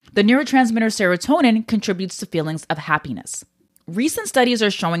The neurotransmitter serotonin contributes to feelings of happiness. Recent studies are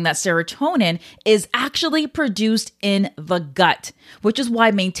showing that serotonin is actually produced in the gut, which is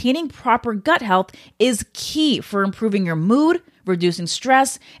why maintaining proper gut health is key for improving your mood, reducing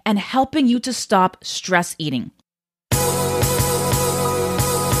stress, and helping you to stop stress eating.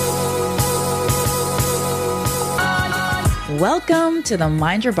 Welcome to the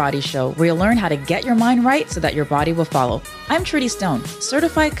Mind Your Body Show, where you'll learn how to get your mind right so that your body will follow. I'm Trudy Stone,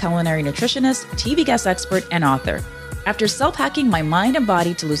 certified culinary nutritionist, TV guest expert, and author. After self-hacking my mind and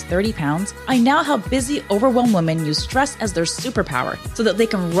body to lose 30 pounds, I now help busy, overwhelmed women use stress as their superpower so that they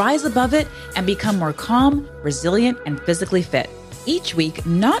can rise above it and become more calm, resilient, and physically fit. Each week,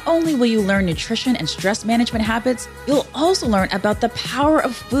 not only will you learn nutrition and stress management habits, you'll also learn about the power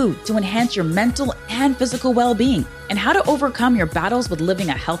of food to enhance your mental and physical well-being and how to overcome your battles with living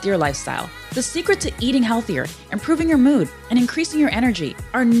a healthier lifestyle. The secret to eating healthier, improving your mood, and increasing your energy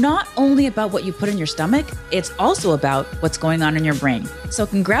are not only about what you put in your stomach, it's also about what's going on in your brain. So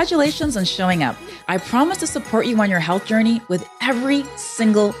congratulations on showing up. I promise to support you on your health journey with every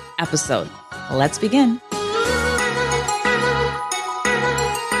single episode. Let's begin.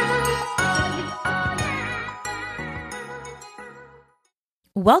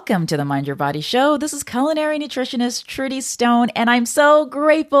 Welcome to the Mind Your Body Show. This is culinary nutritionist Trudy Stone, and I'm so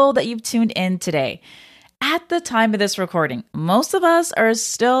grateful that you've tuned in today. At the time of this recording, most of us are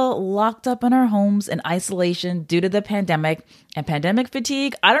still locked up in our homes in isolation due to the pandemic and pandemic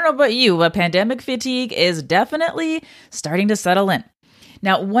fatigue. I don't know about you, but pandemic fatigue is definitely starting to settle in.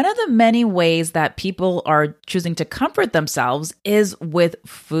 Now, one of the many ways that people are choosing to comfort themselves is with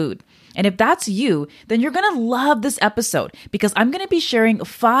food. And if that's you, then you're going to love this episode because I'm going to be sharing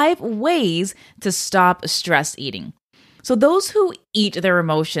 5 ways to stop stress eating. So those who eat their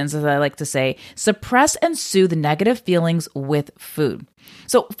emotions, as I like to say, suppress and soothe negative feelings with food.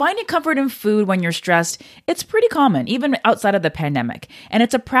 So finding comfort in food when you're stressed, it's pretty common, even outside of the pandemic. And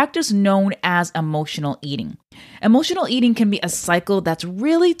it's a practice known as emotional eating. Emotional eating can be a cycle that's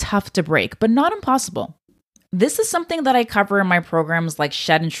really tough to break, but not impossible. This is something that I cover in my programs like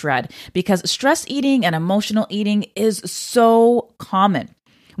Shed and Shred because stress eating and emotional eating is so common.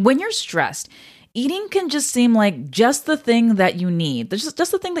 When you're stressed, eating can just seem like just the thing that you need. There's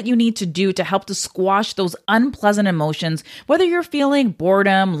just the thing that you need to do to help to squash those unpleasant emotions, whether you're feeling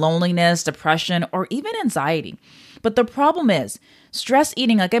boredom, loneliness, depression, or even anxiety. But the problem is, stress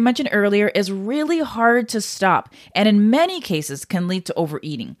eating, like I mentioned earlier, is really hard to stop and in many cases can lead to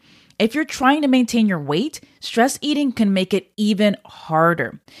overeating. If you're trying to maintain your weight, stress eating can make it even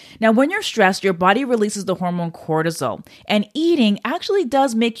harder. Now, when you're stressed, your body releases the hormone cortisol, and eating actually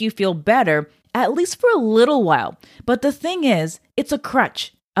does make you feel better, at least for a little while. But the thing is, it's a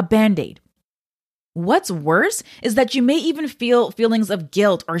crutch, a Band-Aid. What's worse is that you may even feel feelings of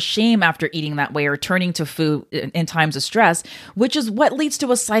guilt or shame after eating that way or turning to food in times of stress, which is what leads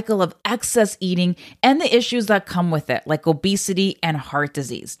to a cycle of excess eating and the issues that come with it, like obesity and heart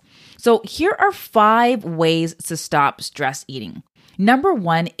disease. So here are 5 ways to stop stress eating. Number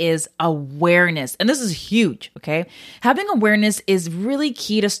 1 is awareness. And this is huge, okay? Having awareness is really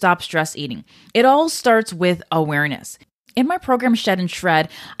key to stop stress eating. It all starts with awareness. In my program, Shed and Shred,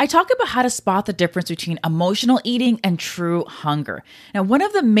 I talk about how to spot the difference between emotional eating and true hunger. Now, one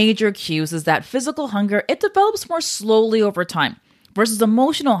of the major cues is that physical hunger, it develops more slowly over time versus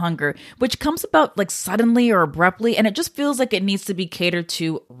emotional hunger, which comes about like suddenly or abruptly, and it just feels like it needs to be catered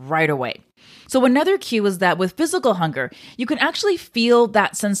to right away. So another cue is that with physical hunger, you can actually feel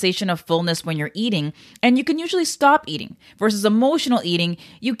that sensation of fullness when you're eating, and you can usually stop eating. Versus emotional eating,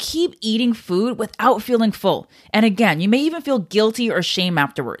 you keep eating food without feeling full. And again, you may even feel guilty or shame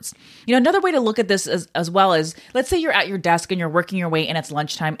afterwards. Another way to look at this as well is, let's say you're at your desk and you're working your way and it's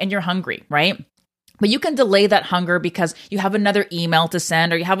lunchtime and you're hungry, right? But you can delay that hunger because you have another email to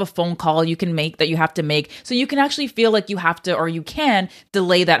send or you have a phone call you can make that you have to make. So you can actually feel like you have to or you can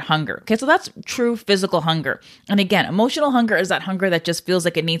delay that hunger. Okay, so that's true physical hunger. And again, emotional hunger is that hunger that just feels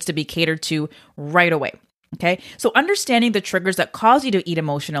like it needs to be catered to right away. Okay, so understanding the triggers that cause you to eat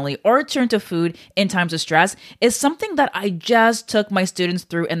emotionally or turn to food in times of stress is something that I just took my students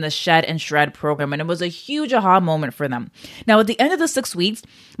through in the Shed and Shred program, and it was a huge aha moment for them. Now, at the end of the 6 weeks,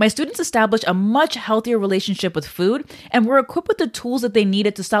 my students established a much healthier relationship with food and were equipped with the tools that they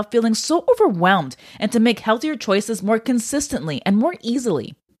needed to stop feeling so overwhelmed and to make healthier choices more consistently and more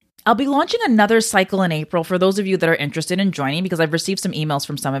easily. I'll be launching another cycle in April for those of you that are interested in joining because I've received some emails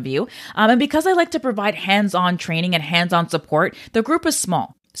from some of you. And because I like to provide hands-on training and hands-on support, the group is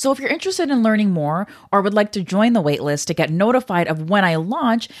small. So if you're interested in learning more or would like to join the waitlist to get notified of when I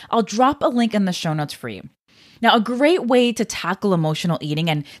launch, I'll drop a link in the show notes for you. Now, a great way to tackle emotional eating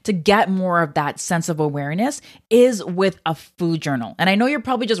and to get more of that sense of awareness is with a food journal. And I know you're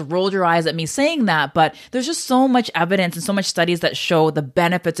probably just rolled your eyes at me saying that, but there's just so much evidence and so much studies that show the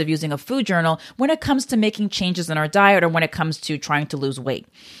benefits of using a food journal when it comes to making changes in our diet or when it comes to trying to lose weight.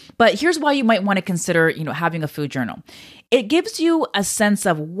 But here's why you might want to consider, having a food journal. It gives you a sense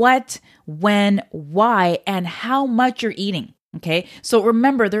of what, when, why, and how much you're eating. Okay. So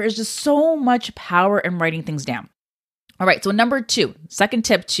remember, there is just so much power in writing things down. All right. So number 2, second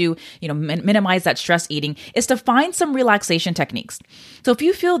tip to, minimize that stress eating is to find some relaxation techniques. So if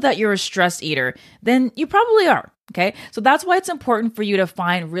you feel that you're a stress eater, then you probably are. Okay. So that's why it's important for you to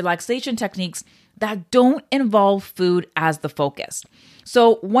find relaxation techniques that don't involve food as the focus.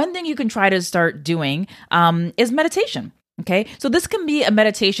 So one thing you can try to start doing is meditation. Okay, so this can be a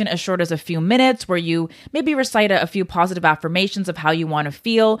meditation as short as a few minutes where you maybe recite a few positive affirmations of how you want to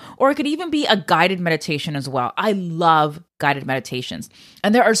feel, or it could even be a guided meditation as well. I love guided meditations.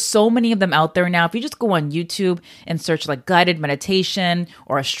 And there are so many of them out there now. If you just go on YouTube and search like guided meditation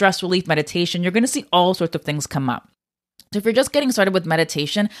or a stress relief meditation, you're going to see all sorts of things come up. So if you're just getting started with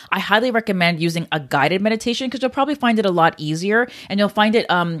meditation, I highly recommend using a guided meditation because you'll probably find it a lot easier, and you'll find it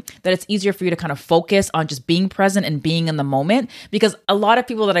that it's easier for you to kind of focus on just being present and being in the moment. Because a lot of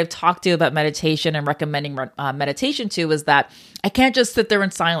people that I've talked to about meditation and recommending meditation to is that I can't just sit there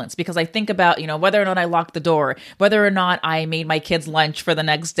in silence because I think about, whether or not I locked the door, whether or not I made my kids lunch for the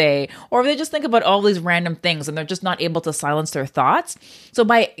next day, or they just think about all these random things and they're just not able to silence their thoughts. So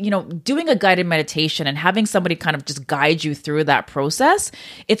by, doing a guided meditation and having somebody kind of just guide you through that process,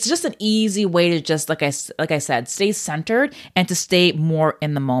 it's just an easy way to just, like I said, stay centered and to stay more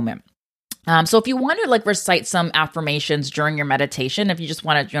in the moment. So if you want to recite some affirmations during your meditation, if you just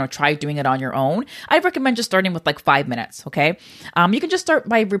want to, try doing it on your own, I recommend just starting with 5 minutes. Okay. You can just start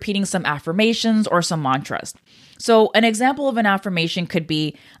by repeating some affirmations or some mantras. So an example of an affirmation could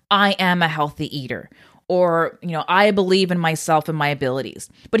be, I am a healthy eater, or, I believe in myself and my abilities.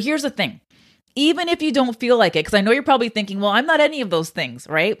 But here's the thing. Even if you don't feel like it, because I know you're probably thinking, well, I'm not any of those things,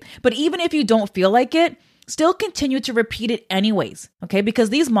 right? But even if you don't feel like it, still continue to repeat it anyways, okay? Because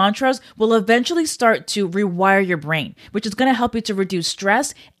these mantras will eventually start to rewire your brain, which is going to help you to reduce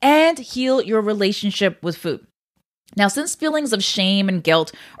stress and heal your relationship with food. Now, since feelings of shame and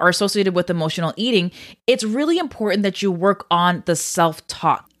guilt are associated with emotional eating, it's really important that you work on the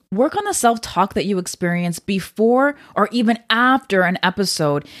self-talk. Work on the self-talk that you experience before or even after an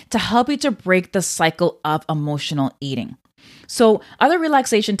episode to help you to break the cycle of emotional eating. So other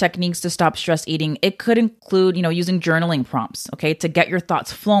relaxation techniques to stop stress eating, it could include, using journaling prompts, okay, to get your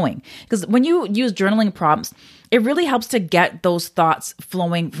thoughts flowing. Because when you use journaling prompts, it really helps to get those thoughts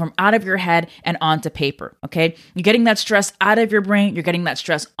flowing from out of your head and onto paper, okay? You're getting that stress out of your brain, you're getting that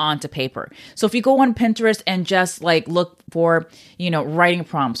stress onto paper. So if you go on Pinterest and just look for, writing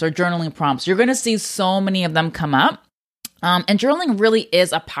prompts or journaling prompts, you're going to see so many of them come up. And journaling really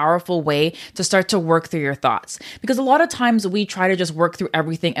is a powerful way to start to work through your thoughts, because a lot of times we try to just work through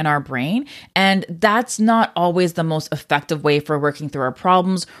everything in our brain, and that's not always the most effective way for working through our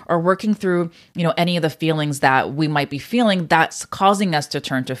problems or working through, any of the feelings that we might be feeling that's causing us to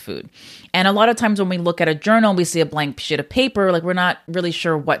turn to food. And a lot of times when we look at a journal, we see a blank sheet of paper, we're not really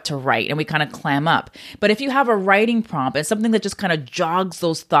sure what to write and we kind of clam up. But if you have a writing prompt and something that just kind of jogs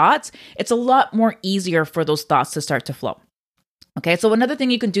those thoughts, it's a lot more easier for those thoughts to start to flow. Okay, so another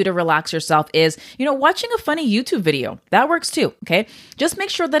thing you can do to relax yourself is, watching a funny YouTube video. That works too, okay? Just make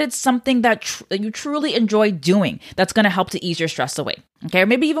sure that it's something that you truly enjoy doing that's going to help to ease your stress away, okay? Or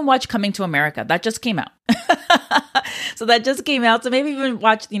maybe even watch Coming to America. That just came out. So maybe even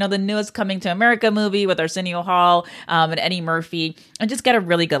watch, the newest Coming to America movie with Arsenio Hall and Eddie Murphy and just get a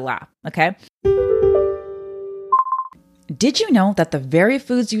really good laugh, okay? Did you know that the very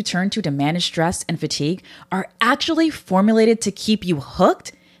foods you turn to manage stress and fatigue are actually formulated to keep you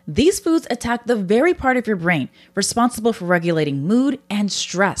hooked? These foods attack the very part of your brain responsible for regulating mood and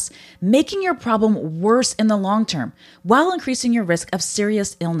stress, making your problem worse in the long term, while increasing your risk of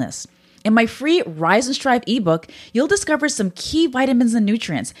serious illness. In my free Rise and Strive ebook, you'll discover some key vitamins and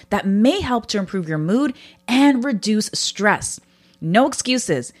nutrients that may help to improve your mood and reduce stress. No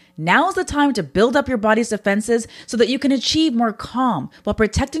excuses. Now is the time to build up your body's defenses so that you can achieve more calm while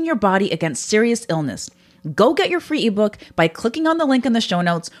protecting your body against serious illness. Go get your free ebook by clicking on the link in the show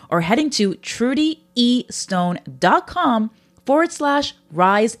notes or heading to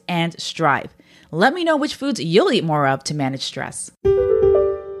trudyestone.com/rise and strive. Let me know which foods you'll eat more of to manage stress.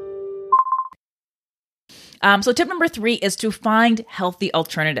 So tip number 3 is to find healthy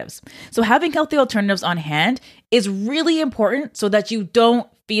alternatives. So having healthy alternatives on hand is really important so that you don't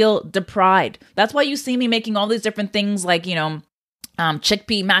feel deprived. That's why you see me making all these different things like,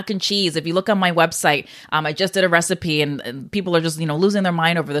 chickpea mac and cheese. If you look on my website, I just did a recipe and people are just, losing their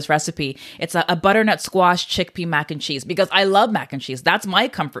mind over this recipe. It's a butternut squash chickpea mac and cheese because I love mac and cheese. That's my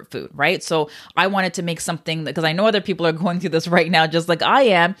comfort food, right? So I wanted to make something because I know other people are going through this right now, just like I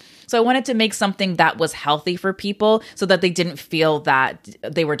am. So I wanted to make something that was healthy for people so that they didn't feel that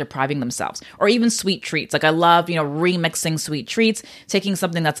they were depriving themselves. Or even sweet treats. Like I love, remixing sweet treats, taking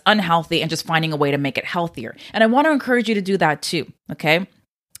something that's unhealthy and just finding a way to make it healthier. And I want to encourage you to do that too. Okay.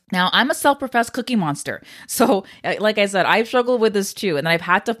 Now, I'm a self-professed cookie monster. So like I said, I've struggled with this too. And I've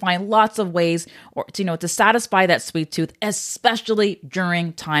had to find lots of ways to satisfy that sweet tooth, especially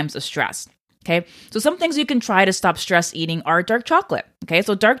during times of stress. Okay. So some things you can try to stop stress eating are dark chocolate. Okay.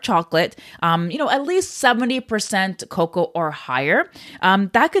 So dark chocolate, at least 70% cocoa or higher,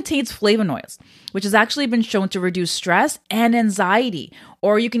 that contains flavonoids, which has actually been shown to reduce stress and anxiety.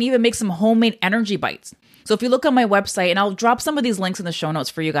 Or you can even make some homemade energy bites. So if you look on my website, and I'll drop some of these links in the show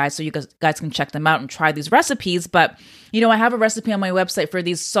notes for you guys so you guys can check them out and try these recipes. But, I have a recipe on my website for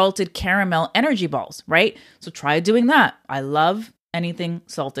these salted caramel energy balls, right? So try doing that. I love anything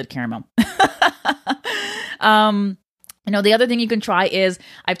salted caramel. The other thing you can try is,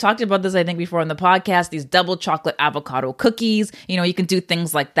 I've talked about this, I think, before on the podcast, these double chocolate avocado cookies. You can do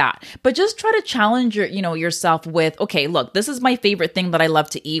things like that. But just try to challenge yourself with, okay, look, this is my favorite thing that I love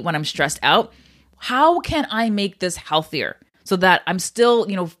to eat when I'm stressed out. How can I make this healthier so that I'm still,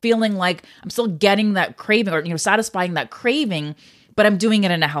 feeling like I'm still getting that craving or, satisfying that craving, but I'm doing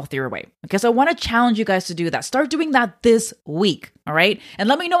it in a healthier way? Okay, so I want to challenge you guys to do that. Start doing that this week, all right? And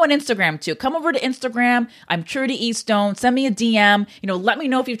let me know on Instagram too. Come over to Instagram. I'm Trudy E. Stone. Send me a DM. Let me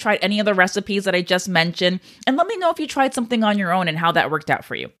know if you've tried any of the recipes that I just mentioned. And let me know if you tried something on your own and how that worked out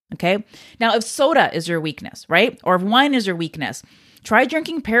for you, okay? Now, if soda is your weakness, right? Or if wine is your weakness, try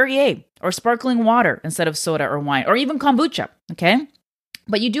drinking Perrier or sparkling water instead of soda or wine, or even kombucha, okay?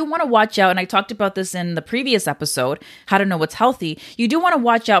 But you do want to watch out, and I talked about this in the previous episode, how to know what's healthy. You do want to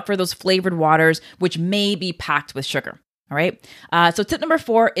watch out for those flavored waters, which may be packed with sugar, all right? So tip number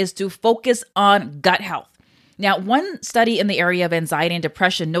 4 is to focus on gut health. Now, one study in the area of anxiety and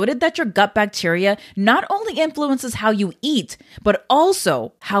depression noted that your gut bacteria not only influences how you eat, but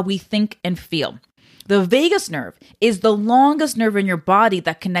also how we think and feel. The vagus nerve is the longest nerve in your body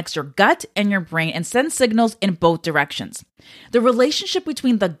that connects your gut and your brain and sends signals in both directions. The relationship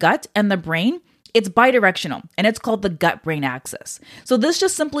between the gut and the brain, it's bidirectional, and it's called the gut-brain axis. So this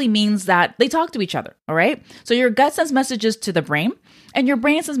just simply means that they talk to each other, all right? So your gut sends messages to the brain, and your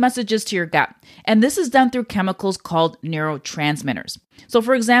brain sends messages to your gut. And this is done through chemicals called neurotransmitters. So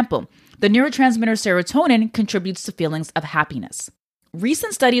for example, the neurotransmitter serotonin contributes to feelings of happiness.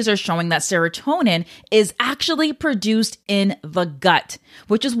 Recent studies are showing that serotonin is actually produced in the gut,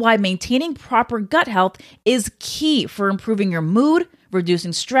 which is why maintaining proper gut health is key for improving your mood,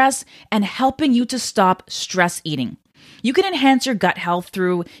 reducing stress, and helping you to stop stress eating. You can enhance your gut health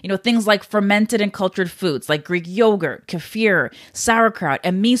through, things like fermented and cultured foods like Greek yogurt, kefir, sauerkraut,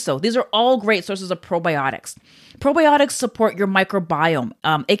 and miso. These are all great sources of probiotics. Probiotics support your microbiome,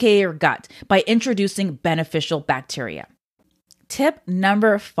 aka your gut, by introducing beneficial bacteria. Tip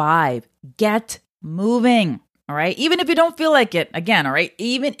number 5, get moving, all right? Even if you don't feel like it, again, all right?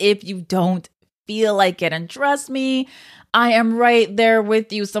 Even if you don't feel like it, and trust me, I am right there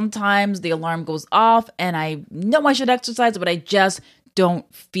with you. Sometimes the alarm goes off and I know I should exercise, but I just don't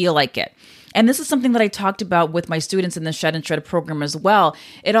feel like it. And this is something that I talked about with my students in the Shed and Shred program as well.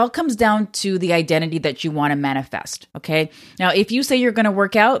 It all comes down to the identity that you want to manifest, okay? Now, if you say you're going to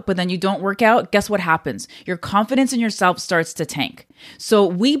work out, but then you don't work out, guess what happens? Your confidence in yourself starts to tank. So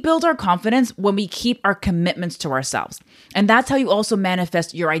we build our confidence when we keep our commitments to ourselves. And that's how you also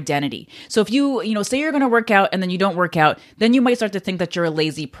manifest your identity. So if you say you're going to work out and then you don't work out, then you might start to think that you're a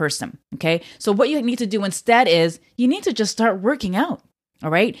lazy person, okay? So what you need to do instead is you need to just start working out. All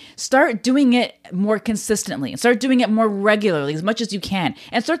right. Start doing it more consistently and start doing it more regularly as much as you can,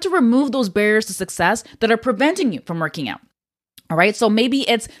 and start to remove those barriers to success that are preventing you from working out. All right. So maybe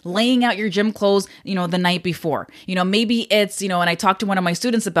it's laying out your gym clothes, the night before, maybe it's, and I talked to one of my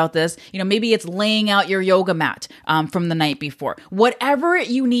students about this, maybe it's laying out your yoga mat from the night before. Whatever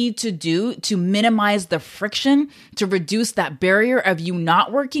you need to do to minimize the friction, to reduce that barrier of you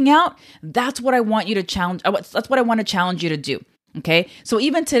not working out, that's what I want you to challenge. That's what I want to challenge you to do. Okay. So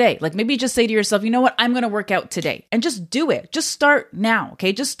even today, like maybe just say to yourself, you know what, I'm going to work out today, and just do it. Just start now.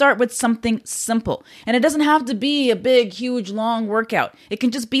 Okay. Just start with something simple, and it doesn't have to be a big, huge, long workout. It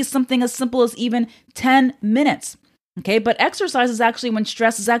can just be something as simple as even 10 minutes. Okay. But exercise is actually, when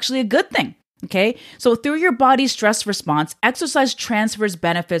stress, is actually a good thing. Okay, so through your body's stress response, exercise transfers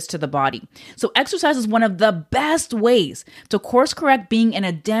benefits to the body. So exercise is one of the best ways to course correct being in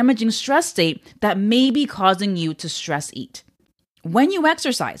a damaging stress state that may be causing you to stress eat. When you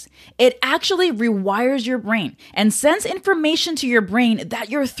exercise, it actually rewires your brain and sends information to your brain that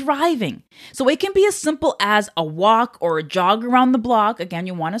you're thriving. So it can be as simple as a walk or a jog around the block. Again,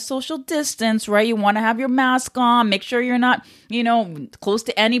 you want a social distance, right? You want to have your mask on, make sure you're not, close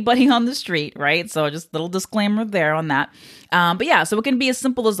to anybody on the street, right? So just a little disclaimer there on that. But yeah, so it can be as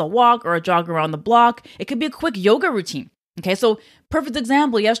simple as a walk or a jog around the block. It could be a quick yoga routine. Okay, so perfect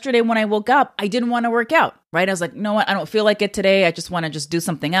example, yesterday when I woke up, I didn't want to work out, right? I was like, you know what? I don't feel like it today. I just want to just do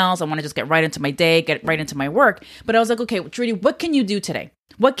something else. I want to just get right into my day, get right into my work. But I was like, okay, Trudy, what can you do today?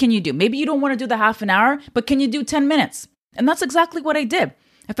 What can you do? Maybe you don't want to do the half an hour, but can you do 10 minutes? And that's exactly what I did.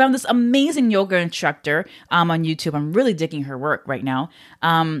 I found this amazing yoga instructor on YouTube. I'm really digging her work right now.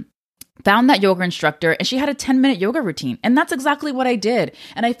 Found that yoga instructor and she had a 10-minute yoga routine. And that's exactly what I did.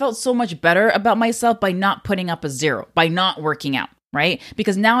 And I felt so much better about myself by not putting up a 0, by not working out, right?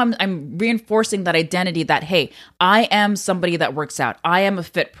 Because now I'm reinforcing that identity that, hey, I am somebody that works out. I am a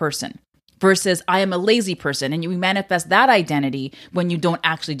fit person versus I am a lazy person. And you manifest that identity when you don't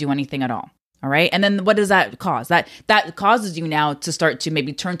actually do anything at all. All right. And then what does that cause? That causes you now to start to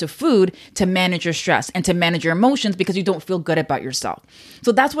maybe turn to food to manage your stress and to manage your emotions because you don't feel good about yourself.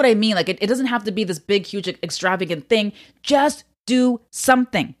 So that's what I mean. Like it doesn't have to be this big, huge, extravagant thing. Just do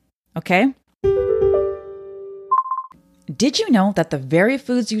something. Okay. Did you know that the very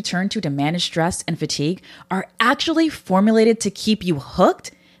foods you turn to manage stress and fatigue are actually formulated to keep you hooked?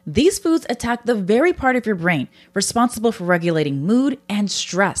 These foods attack the very part of your brain responsible for regulating mood and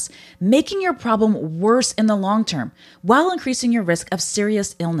stress, making your problem worse in the long term while increasing your risk of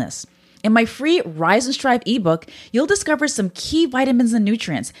serious illness. In my free Rise and Strive ebook, you'll discover some key vitamins and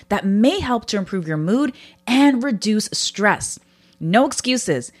nutrients that may help to improve your mood and reduce stress. No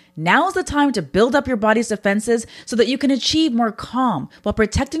excuses. Now is the time to build up your body's defenses so that you can achieve more calm while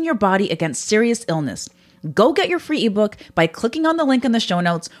protecting your body against serious illness. Go get your free ebook by clicking on the link in the show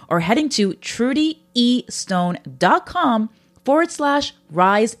notes or heading to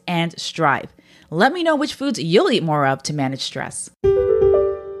trudyestone.com/rise and strive. Let me know which foods you'll eat more of to manage stress.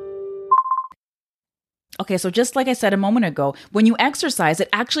 Okay, so just like I said a moment ago, when you exercise, it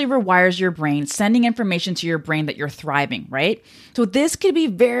actually rewires your brain, sending information to your brain that you're thriving, right? So this could be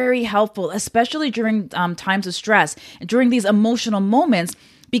very helpful, especially during times of stress, during these emotional moments,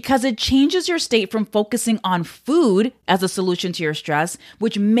 because it changes your state from focusing on food as a solution to your stress,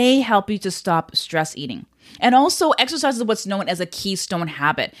 which may help you to stop stress eating. And also, exercise is what's known as a keystone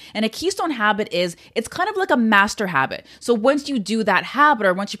habit. And a keystone habit it's kind of like a master habit. So once you do that habit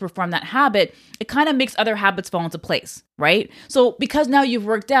or once you perform that habit, it kind of makes other habits fall into place, right? So because now you've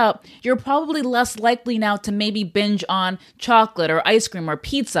worked out, you're probably less likely now to maybe binge on chocolate or ice cream or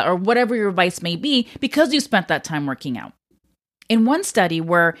pizza or whatever your vice may be because you spent that time working out. In one study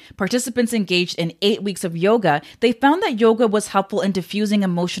where participants engaged in 8 weeks of yoga, they found that yoga was helpful in diffusing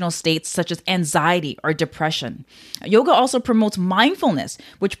emotional states such as anxiety or depression. Yoga also promotes mindfulness,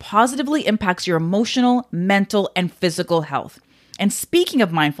 which positively impacts your emotional, mental, and physical health. And speaking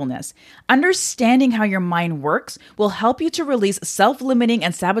of mindfulness, understanding how your mind works will help you to release self-limiting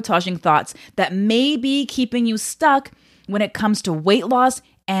and sabotaging thoughts that may be keeping you stuck when it comes to weight loss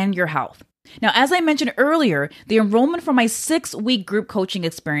and your health. Now, as I mentioned earlier, the enrollment for my 6-week group coaching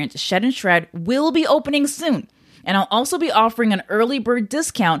experience, Shed and Shred, will be opening soon. And I'll also be offering an early bird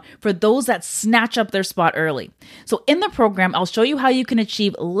discount for those that snatch up their spot early. So in the program, I'll show you how you can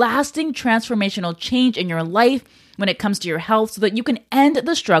achieve lasting transformational change in your life when it comes to your health so that you can end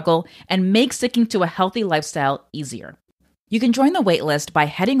the struggle and make sticking to a healthy lifestyle easier. You can join the waitlist by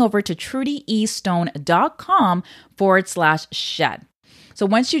heading over to trudyestone.com/shed. So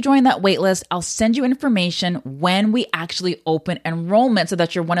once you join that waitlist, I'll send you information when we actually open enrollment so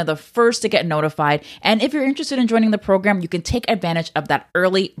that you're one of the first to get notified. And if you're interested in joining the program, you can take advantage of that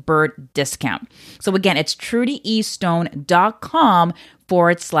early bird discount. So again, it's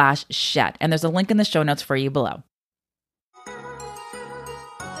trudyestone.com/shed. And there's a link in the show notes for you below.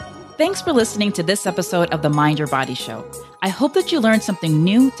 Thanks for listening to this episode of the Mind Your Body Show. I hope that you learned something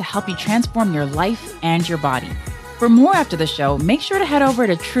new to help you transform your life and your body. For more after the show, make sure to head over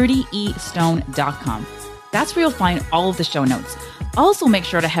to trudyestone.com. That's where you'll find all of the show notes. Also, make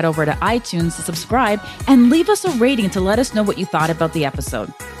sure to head over to iTunes to subscribe and leave us a rating to let us know what you thought about the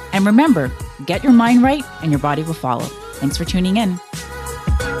episode. And remember, get your mind right and your body will follow. Thanks for tuning in.